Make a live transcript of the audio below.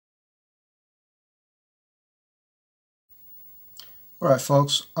Alright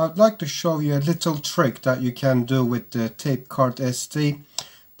folks, I'd like to show you a little trick that you can do with the Tapecart SD.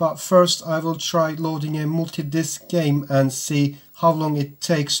 But first I will try loading a multi-disc game and see how long it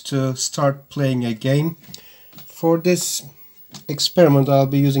takes to start playing a game. For this experiment I'll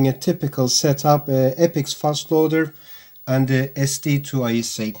be using a typical setup, Epic's fast loader and the SD to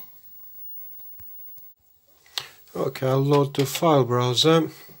IEC. Okay, I'll load the file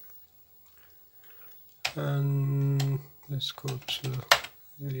browser and let's go to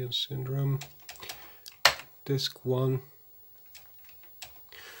Alien Syndrome, disk 1,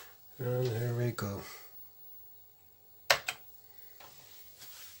 and here we go.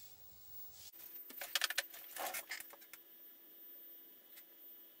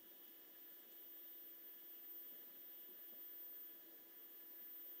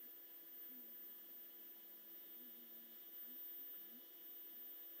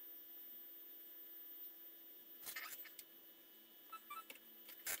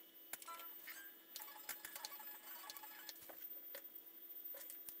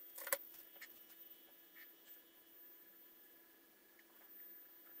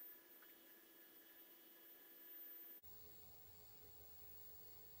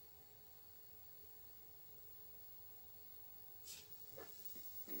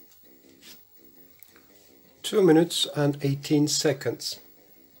 Two minutes and 18 seconds.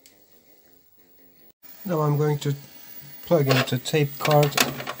 Now I'm going to plug into Tapecart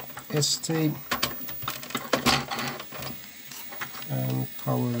SD and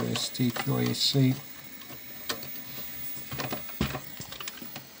power SD to IEC.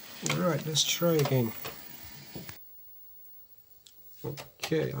 Alright, let's try again.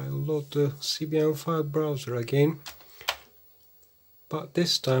 Okay, I'll load the CBM file browser again, but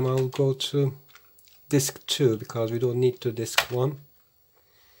this time I'll go to disk 2 because we don't need to disk 1,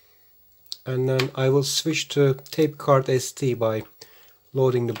 and then I will switch to Tapecart SD by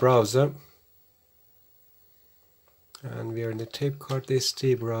loading the browser, and we are in the Tapecart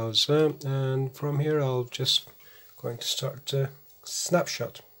SD browser, and from here I'll just going to start the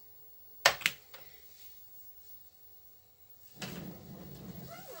snapshot.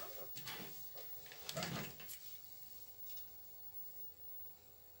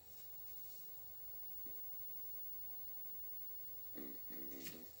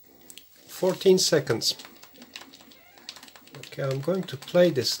 "14 seconds. Okay, I'm going to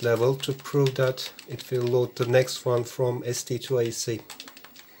play this level to prove that it will load the next one from SD to IEC.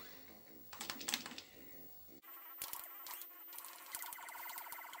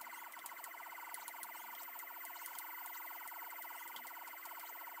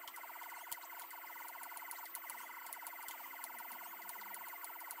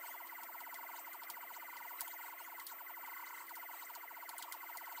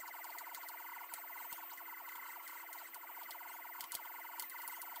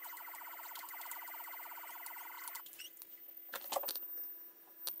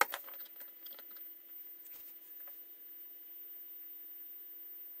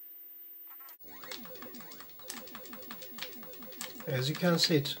 As you can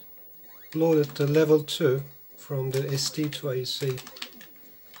see, it loaded the level 2 from the SD to IEC.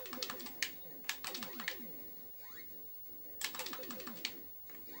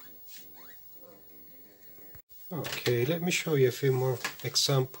 Okay, let me show you a few more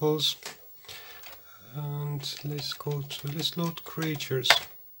examples. And let's load creatures.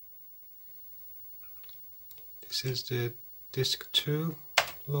 This is the disk 2,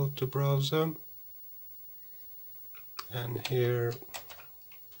 load the browser. And here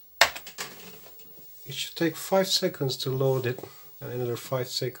it should take 5 seconds to load it and another 5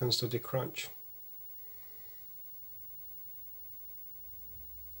 seconds to decrunch.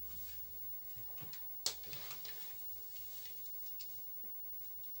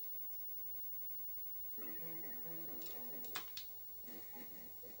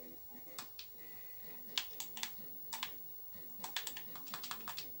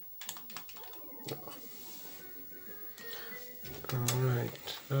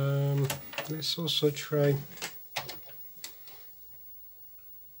 Alright, let's also try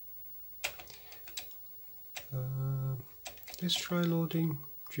let's try loading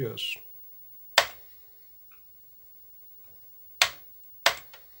GEOS.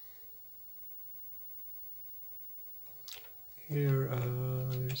 Here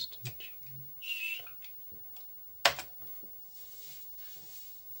is the GEOS.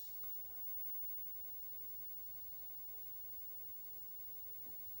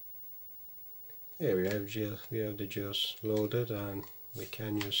 Here we have the GEOS loaded, and we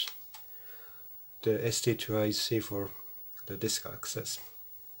can use the SD to IEC for the disk access.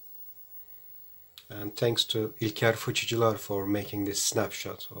 And thanks to İlker Fıçıcılar for making this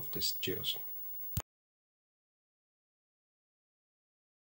snapshot of this geos.